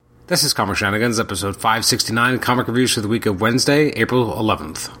This is Comic Shenanigans, episode 569, comic reviews for the week of Wednesday, April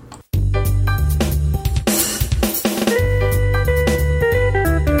 11th.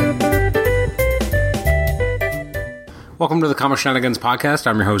 Welcome to the Comic Shenanigans podcast.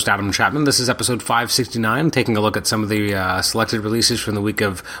 I'm your host, Adam Chapman. This is episode 569, taking a look at some of the selected releases from the week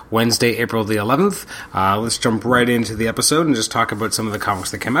of Wednesday, April the 11th. Let's jump right into the episode and just talk about some of the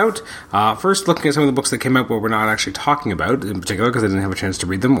comics that came out. First, looking at some of the books that came out but we're not actually talking about, in particular, because I didn't have a chance to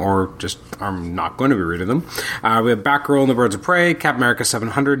read them, or just I'm not going to be reading them. We have Batgirl and the Birds of Prey, Captain America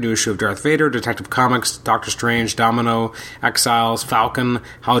 700, new issue of Darth Vader, Detective Comics, Doctor Strange, Domino, Exiles, Falcon,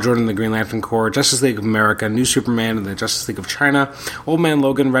 Hal Jordan and the Green Lantern Corps, Justice League of America, New Superman and the Justice League of China, Old Man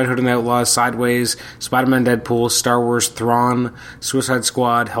Logan, Red Hood and the Outlaws, Sideways, Spider-Man Deadpool, Star Wars Thrawn, Suicide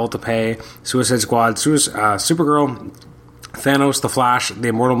Squad, Hell to Pay, Suicide Squad, Supergirl, Thanos, The Flash, The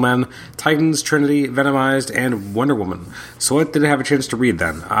Immortal Men, Titans, Trinity, Venomized, and Wonder Woman. So what did I have a chance to read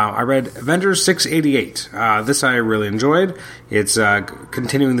then? I read Avengers 688. This I really enjoyed. It's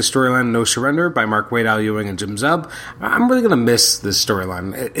continuing the storyline No Surrender by Mark Waid, Al Ewing, and Jim Zub. I'm really going to miss this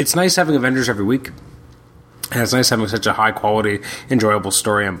storyline. It's nice having Avengers every week. And it's nice having such a high-quality, enjoyable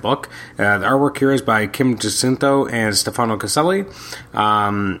story and book. The artwork here is by Kim Jacinto and Stefano Caselli.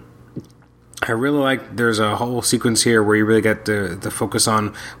 I really like, there's a whole sequence here where you really get the focus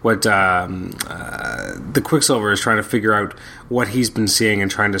on what the Quicksilver is trying to figure out what he's been seeing and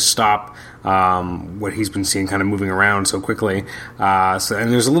trying to stop what he's been seeing kind of moving around so quickly.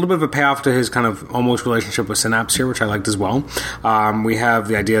 And there's a little bit of a payoff to his kind of almost relationship with Synapse here, which I liked as well. We have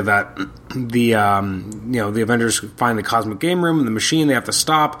the idea that the Avengers find the cosmic game room and the machine they have to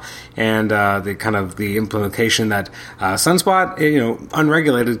stop, and the implication that Sunspot,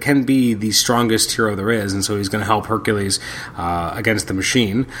 unregulated, can be the strongest hero there is, and so he's going to help Hercules against the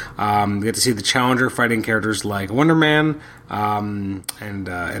machine. We get to see the Challenger fighting characters like Wonder Man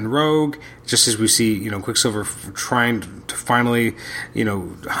and Rogue, just as we see Quicksilver trying to finally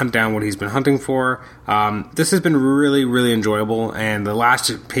hunt down what he's been hunting for. This has been really, really enjoyable, and the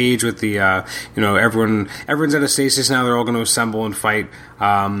last page with the everyone's at a stasis now, they're all going to assemble and fight,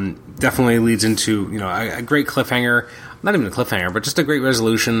 definitely leads into a great cliffhanger. Not even a cliffhanger, but just a great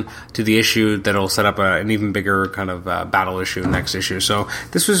resolution to the issue that'll set up an even bigger kind of battle issue next issue. So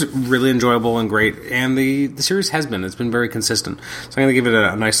this was really enjoyable and great, and the series has been. It's been very consistent. So I'm going to give it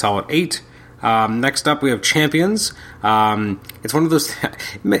a nice solid 8. Next up, we have Champions. It's one of those...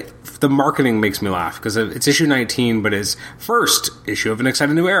 The marketing makes me laugh, because it's issue 19, but it's first issue of an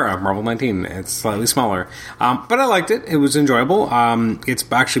exciting new era, Marvel 19. It's slightly smaller. But I liked it. It was enjoyable. It's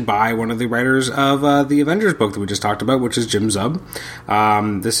actually by one of the writers of the Avengers book that we just talked about, which is Jim Zub.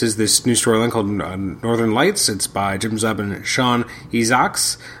 This is this new storyline called Northern Lights. It's by Jim Zub and Sean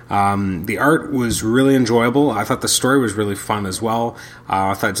Izaakse. The art was really enjoyable. I thought the story was really fun as well.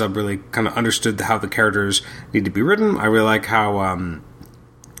 I thought Zub really kind of understood how the characters need to be written. I really like how...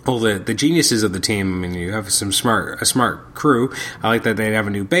 the geniuses of the team. I mean, you have a smart crew. I like that they have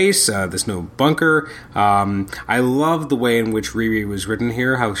a new base, this new bunker. I love the way in which Riri was written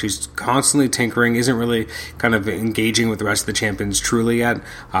here, how she's constantly tinkering, isn't really kind of engaging with the rest of the champions truly yet.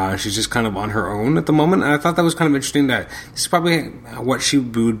 She's just kind of on her own at the moment, and I thought that was kind of interesting that this is probably what she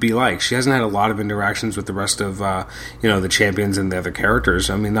would be like. She hasn't had a lot of interactions with the rest of, the champions and the other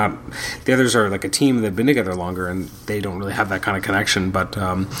characters. I mean, not the others are like a team that have been together longer, and they don't really have that kind of connection, but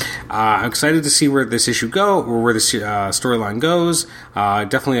I'm excited to see where this issue or where this storyline goes.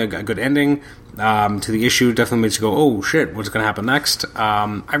 Definitely a good ending to the issue. Definitely makes you go, oh shit, what's going to happen next?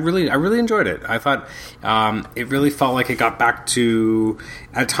 I really enjoyed it. I thought it really felt like it got back to...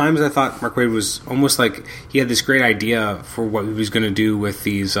 At times I thought Mark Waid was almost like he had this great idea for what he was going to do with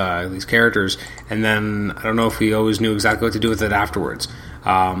these characters, and then I don't know if he always knew exactly what to do with it afterwards.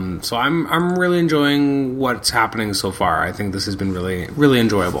 So I'm really enjoying what's happening so far. I think this has been really, really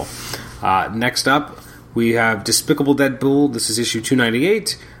enjoyable. Next up, we have Despicable Deadpool. This is issue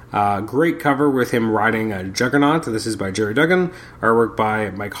 298. Great cover with him riding a Juggernaut. This is by Jerry Duggan. Artwork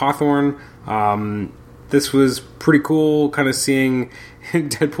by Mike Hawthorne. This was pretty cool, kind of seeing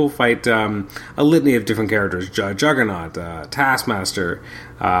Deadpool fight a litany of different characters. Juggernaut, Taskmaster,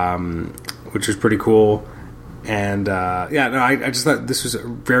 which was pretty cool. And I just thought this was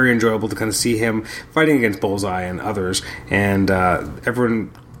very enjoyable to kind of see him fighting against Bullseye and others, and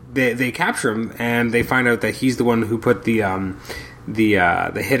everyone they capture him, and they find out that he's the one who put the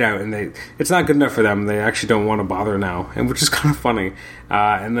hit out, and it's not good enough for them. They actually don't want to bother now, and which is kind of funny.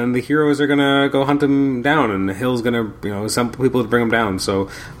 And then the heroes are gonna go hunt him down, and Hill's gonna some people to bring him down. So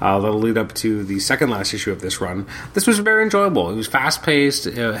that'll lead up to the second last issue of this run. This was very enjoyable. It was fast paced.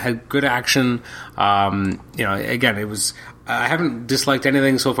 It had good action. Again, it was. I haven't disliked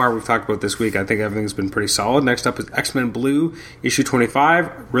anything so far we've talked about this week. I think everything's been pretty solid. Next up is X-Men Blue, issue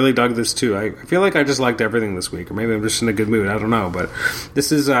 25. Really dug this too. I feel like I just liked everything this week, or maybe I'm just in a good mood. I don't know. But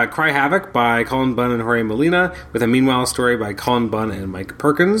this is Cry Havoc by Colin Bunn and Jorge Molina, with a Meanwhile story by Colin Bunn and Mike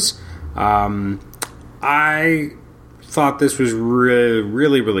Perkins. I thought this was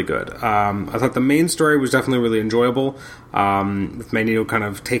really good. I thought the main story was definitely really enjoyable, with Magneto kind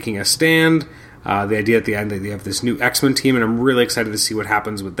of taking a stand. The idea at the end that they have this new X-Men team, and I'm really excited to see what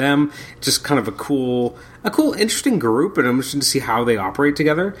happens with them. Just kind of a cool, interesting group, and I'm interested to see how they operate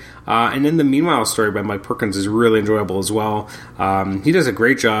together. And then the Meanwhile story by Mike Perkins is really enjoyable as well. He does a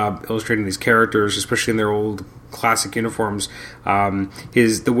great job illustrating these characters, especially in their old classic uniforms.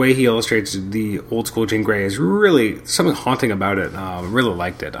 The way he illustrates the old school Jean Grey is really something haunting about it. Really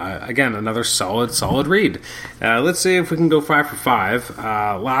liked it. Again, another solid read. Let's see if we can go 5 for 5.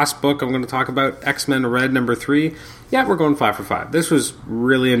 Last book I'm going to talk about, X-Men Red number 3. Yeah, we're going 5 for 5. This was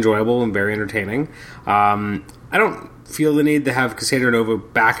really enjoyable and very entertaining. I don't feel the need to have Cassandra Nova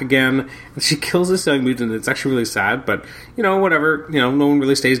back again. She kills this young mutant. It's actually really sad, but, whatever. No one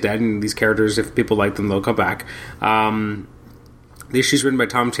really stays dead, and these characters, if people like them, they'll come back. The issue's written by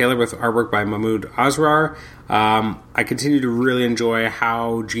Tom Taylor with artwork by Mahmoud Asrar. I continue to really enjoy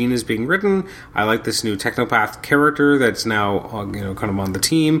how Jean is being written. I like this new Technopath character that's now, kind of on the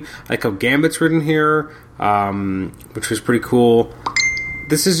team. I like how Gambit's written here, which was pretty cool.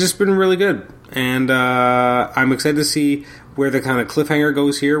 This has just been really good. And I'm excited to see where the kind of cliffhanger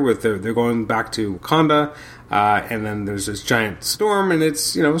goes here, with they're going back to Wakanda, and then there's this giant storm, and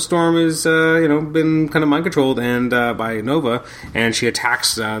it's, Storm is, been kind of mind controlled and by Nova, and she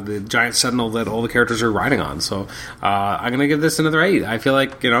attacks the giant sentinel that all the characters are riding on. So I'm going to give this another 8. I feel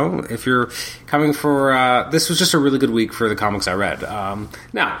like, if you're coming for, this was just a really good week for the comics I read.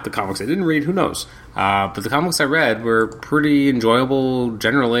 Now, the comics I didn't read, who knows? But the comics I read were pretty enjoyable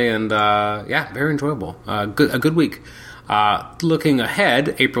generally, and very enjoyable. A good week. Looking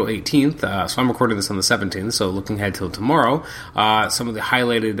ahead, April 18th, so I'm recording this on the 17th, so looking ahead till tomorrow, some of the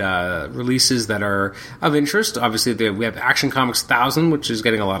highlighted releases that are of interest. Obviously, we have Action Comics 1000, which is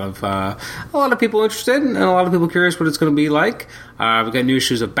getting a lot of people interested, and a lot of people curious what it's going to be like. We've got new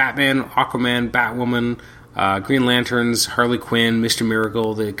issues of Batman, Aquaman, Batwoman, Green Lanterns, Harley Quinn, Mr.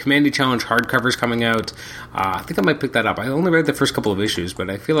 Miracle. The Commandy Challenge hardcover's coming out. I think I might pick that up. I only read the first couple of issues, but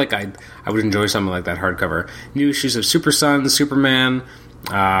I feel like I would enjoy something like that hardcover. New issues of Super Sons, Superman.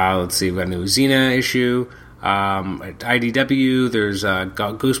 Let's see, we've got a new Xena issue. At IDW, there's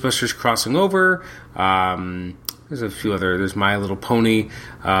Ghostbusters Crossing Over. There's a few other. There's My Little Pony,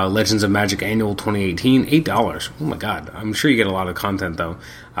 Legends of Magic Annual 2018, $8. Oh my god! I'm sure you get a lot of content though.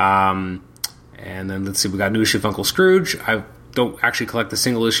 And then let's see, we got new issue of Uncle Scrooge. I don't actually collect the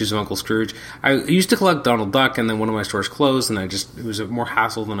single issues of Uncle Scrooge. I used to collect Donald Duck, and then one of my stores closed, and it was more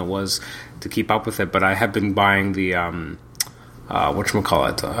hassle than it was to keep up with it. But I have been buying the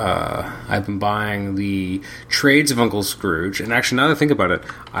whatchamacallit. I've been buying the trades of Uncle Scrooge, and actually, now that I think about it,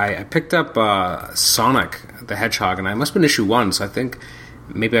 I picked up Sonic the Hedgehog, and I must have been issue 1, so I think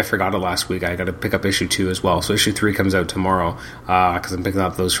maybe I forgot it last week. I got to pick up issue 2 as well. So issue 3 comes out tomorrow, because I'm picking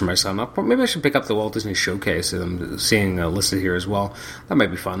up those for my son. Maybe I should pick up the Walt Disney Showcase that I'm seeing listed here as well. That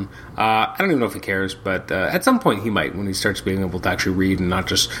might be fun. I don't even know if he cares, but at some point he might, when he starts being able to actually read and not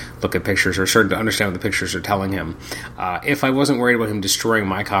just look at pictures, or start to understand what the pictures are telling him. If I wasn't worried about him destroying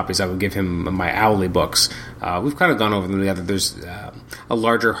my copies, I would give him my Owly books. We've kind of gone over them together. There's a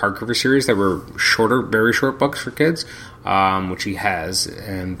larger hardcover series that were shorter, very short books for kids, which he has,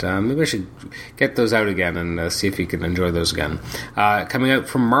 and maybe I should get those out again and see if he can enjoy those again. Coming out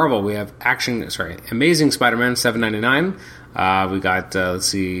from Marvel, we have Amazing Spider-Man $7.99. We got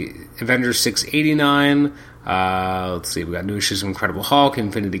Avengers 689. We got new issues of Incredible Hulk,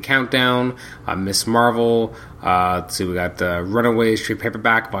 Infinity Countdown, Miss Marvel. We got Runaways trade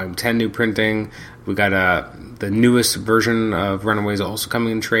paperback, volume 10, new printing. We got the newest version of Runaways also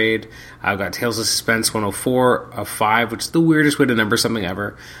coming in trade. I've got Tales of Suspense 104 of 5, which is the weirdest way to number something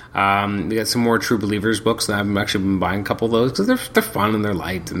ever. We got some more True Believers books that I've actually been buying a couple of those because they're fun and they're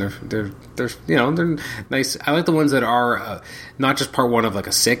light and they're nice. I like the ones that are not just part 1 of like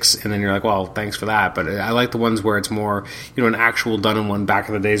a 6, and then you're like, well, thanks for that. But I like the ones where it's more, an actual done-in-one back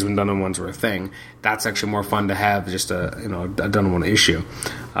in the days when done-in-ones were a thing. That's actually more fun to have just a done-in-one issue.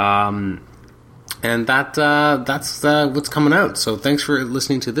 And that's what's coming out. So thanks for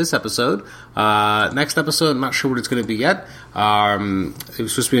listening to this episode. Next episode, I'm not sure what it's going to be yet. It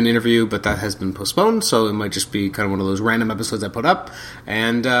was supposed to be an interview, but that has been postponed, so it might just be kind of one of those random episodes I put up.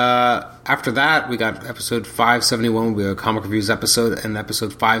 And after that, we got episode 571 will be a comic reviews episode, and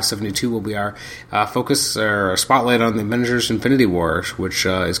episode 572 will be our focus or spotlight on the Avengers Infinity War, which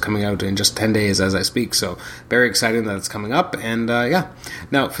is coming out in just 10 days as I speak. So very exciting that it's coming up. And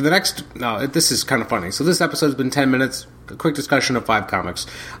now for the next, this is kind of funny. So this episode's been 10 minutes. A quick discussion of 5 comics.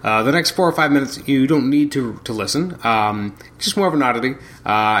 The next 4 or 5 minutes, you don't need to listen. Just more of an oddity.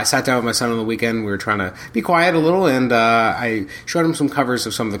 I sat down with my son on the weekend. We were trying to be quiet a little, and I showed him some covers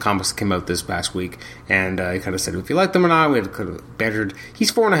of some of the comics that came out this past week. And he kind of said if you like them or not. We had kind of bantered.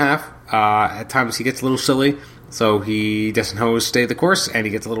 He's 4.5. At times he gets a little silly. So he doesn't always stay the course, and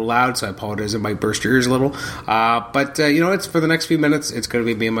he gets a little loud, so I apologize, it might burst your ears a little. But it's for the next few minutes, it's going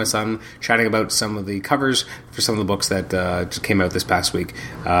to be me and my son chatting about some of the covers for some of the books that just came out this past week.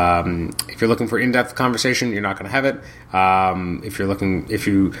 If you're looking for in-depth conversation, you're not going to have it. If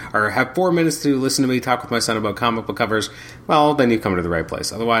you have 4 minutes to listen to me talk with my son about comic book covers, well, then you've come to the right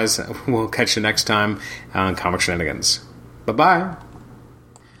place. Otherwise, we'll catch you next time on Comic Shenanigans. Bye-bye.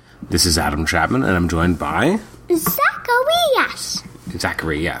 This is Adam Chapman, and I'm joined by...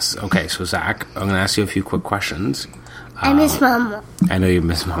 Zachary, yes. Okay, so Zach, I'm going to ask you a few quick questions. I miss Mama. I know you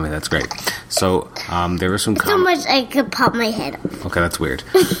miss Mommy, that's great. So, there were some... So much I could pop my head off. Okay, that's weird.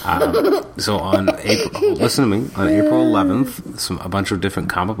 So on April... Listen to me. On April 11th, a bunch of different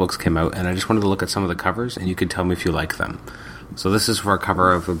comic books came out, and I just wanted to look at some of the covers, and you could tell me if you like them. So this is for a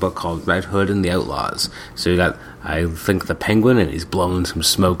cover of a book called Red Hood and the Outlaws. So you got, I think, the Penguin, and he's blowing some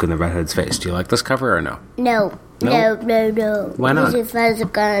smoke in the Red Hood's face. Do you like this cover or no? No. Why not? Because it fires a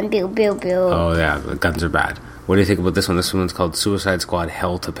gun, pew, pew, pew. Oh, yeah, the guns are bad. What do you think about this one? This one's called Suicide Squad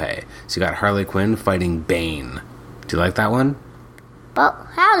Hell to Pay. So you got Harley Quinn fighting Bane. Do you like that one? But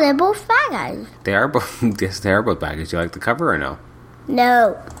how? They're both bad guys. They are both, yes, they are both bad guys. Do you like the cover or no?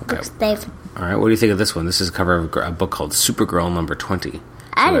 No. Okay. All right, what do you think of this one? This is a cover of a book called Supergirl number 20.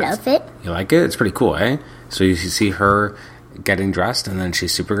 I love it. You like it? It's pretty cool, eh? So you see her getting dressed, and then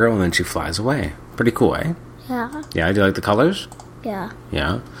she's Supergirl, and then she flies away. Pretty cool, eh? Yeah. Yeah, do you like the colors? Yeah.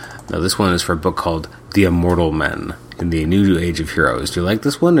 Yeah? Now, this one is for a book called The Immortal Men in the New Age of Heroes. Do you like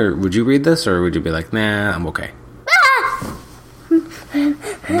this one, or would you read this, or would you be like, nah, I'm okay?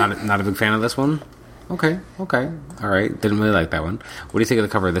 Not a big fan of this one? Okay. All right. Didn't really like that one. What do you think of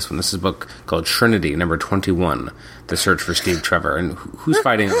the cover of this one? This is a book called Trinity, number 21, The Search for Steve Trevor. And who's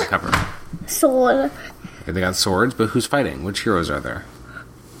fighting on the cover? Sword. They got swords, but who's fighting? Which heroes are there?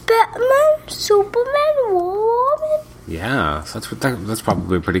 Batman, Superman, Wonder Woman. Yeah, so that's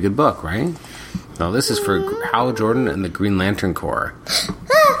probably a pretty good book, right? Now, this is for Hal Jordan and the Green Lantern Corps.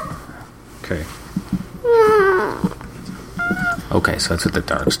 Okay. Okay, so that's with the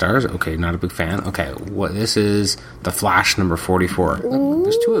Dark Stars. Okay, not a big fan. Okay, this is The Flash number 44. Look,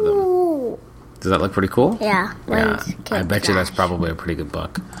 there's 2 of them. Does that look pretty cool? Yeah. I bet you that's probably a pretty good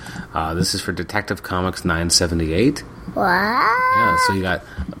book. This is for Detective Comics 978. What? Yeah, so you got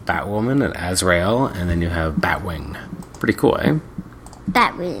Batwoman and Azrael, and then you have Batwing. Pretty cool, eh?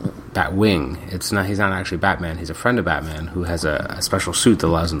 Batwing. He's not actually Batman. He's a friend of Batman who has a special suit that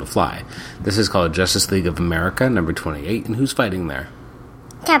allows him to fly. This is called Justice League of America, number 28. And who's fighting there?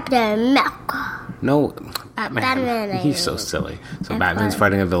 Captain America. No, Batman. He's so silly. So Batman's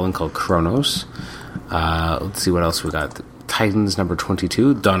fighting a villain called Kronos. Let's see what else we got. Titans, number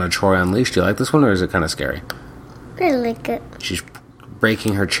 22. Donna Troy Unleashed. Do you like this one, or is it kind of scary? I like it. She's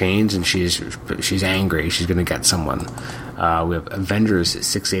breaking her chains, and she's angry. She's going to get someone. We have Avengers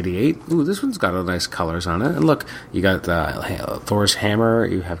 688. Ooh, this one's got nice colors on it. And look, you got Thor's hammer,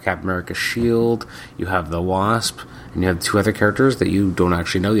 you have Captain America's shield, you have the Wasp, and you have 2 other characters that you don't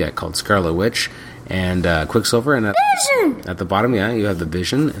actually know yet called Scarlet Witch and Quicksilver. And at the bottom, yeah, you have the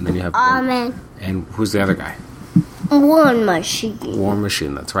Vision, and then you have... Man. And who's the other guy? War Machine. War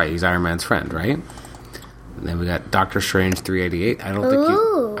Machine, that's right. He's Iron Man's friend, right? And then we got Doctor Strange 388. I don't think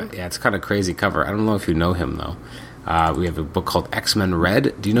you... Yeah, it's kind of crazy cover. I don't know if you know him, though. We have a book called X-Men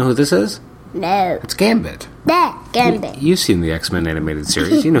Red. Do you know who this is? No. It's Gambit. Gambit. You've seen the X-Men animated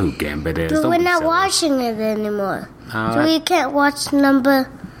series. You know who Gambit is. But we're not watching it anymore. So we can't watch number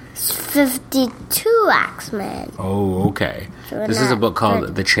 52 X-Men. Oh, okay. So this is a book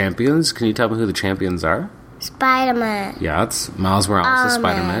called The Champions. Can you tell me who the Champions are? Spider-Man. Yeah, it's Miles Morales as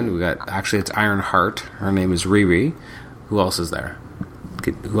Spider-Man. It's Ironheart. Her name is Riri. Who else is there?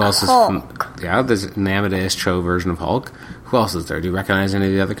 Who else Hulk. Yeah, there's an Amadeus Cho version of Hulk. Who else is there? Do you recognize any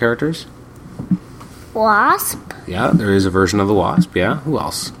of the other characters? Wasp. Yeah, there is a version of the Wasp. Yeah, who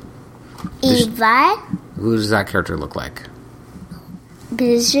else? Eva. Who does that character look like?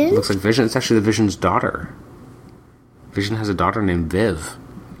 Vision. Looks like Vision. It's actually the Vision's daughter. Vision has a daughter named Viv.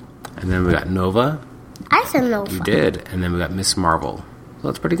 And then we got Nova. I said Nova. You did. And then we got Miss Marvel.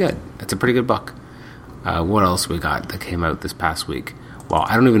 Well, that's pretty good. That's a pretty good book. What else we got that came out this past week? Well,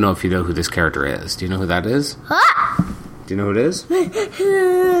 I don't even know if you know who this character is. Do you know who that is? Ah! Do you know who it is?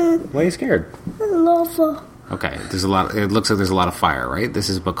 Why are you scared? Lava. Okay, there's a lot. It looks like there's a lot of fire, right? This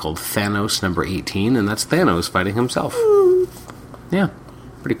is a book called Thanos number 18, and that's Thanos fighting himself. Yeah,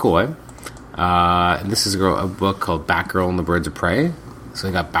 pretty cool, eh? And this is a book called Batgirl and the Birds of Prey. So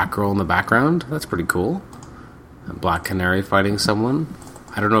they got Batgirl in the background. That's pretty cool. And Black Canary fighting someone.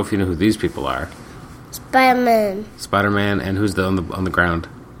 I don't know if you know who these people are. Spider-Man. Spider-Man, and who's on the ground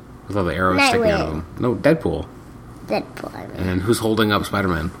with all the arrows sticking out of him? No, Deadpool. Deadpool. I mean. And who's holding up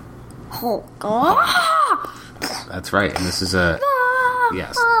Spider-Man? Hulk. Oh! That's right. And this is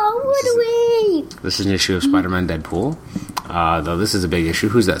yes. Oh, what do we? This is an issue of Spider-Man Deadpool. Though this is a big issue.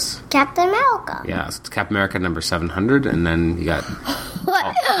 Who's this? Captain America. Yeah, it's Captain America number 700, and then you got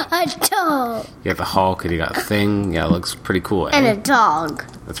What? A dog. you got the Hulk, and you got Thing. Yeah, it looks pretty cool. Eh? And a dog.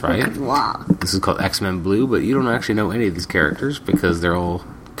 That's right. Who could walk. This is called X-Men Blue, but you don't actually know any of these characters because they're all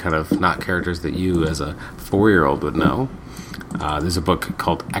kind of not characters that you, as a 4-year-old, would know. There's a book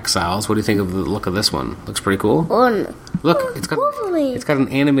called Exiles. What do you think of the look of this one? Looks pretty cool. Look, it's got Wolverine. It's got an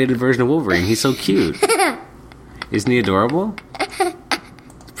animated version of Wolverine. He's so cute. Isn't he adorable?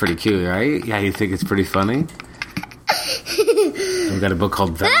 It's pretty cute, right? Yeah, you think it's pretty funny? We've got a book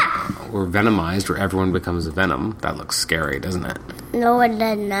called Venomized, where everyone becomes a Venom. That looks scary, doesn't it? No, it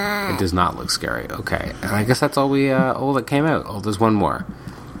does not. It does not look scary. Okay, and I guess that's all all that came out. Oh, there's one more.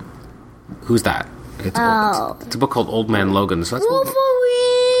 Who's that? It's a book called Old Man Logan. So that's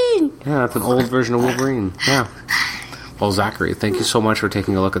Wolverine! Yeah, that's an old version of Wolverine. Yeah. Well, Zachary, thank you so much for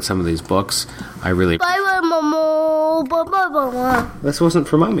taking a look at some of these books. I really... Bye-bye, Mama. Bye-bye, Mama. This wasn't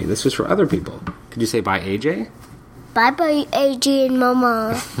for Mommy. This was for other people. Could you say bye, AJ? Bye-bye, AJ and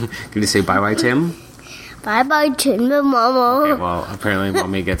Mama. Could you say bye-bye, Tim? Bye-bye, Tim and Mama. Okay, well, apparently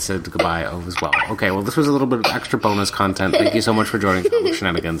Mommy gets a goodbye as well. Okay, well, this was a little bit of extra bonus content. Thank you so much for joining Comic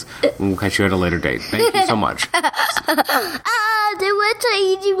Shenanigans. We'll catch you at a later date. Thank you so much. They were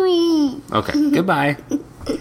eating me. Okay, goodbye.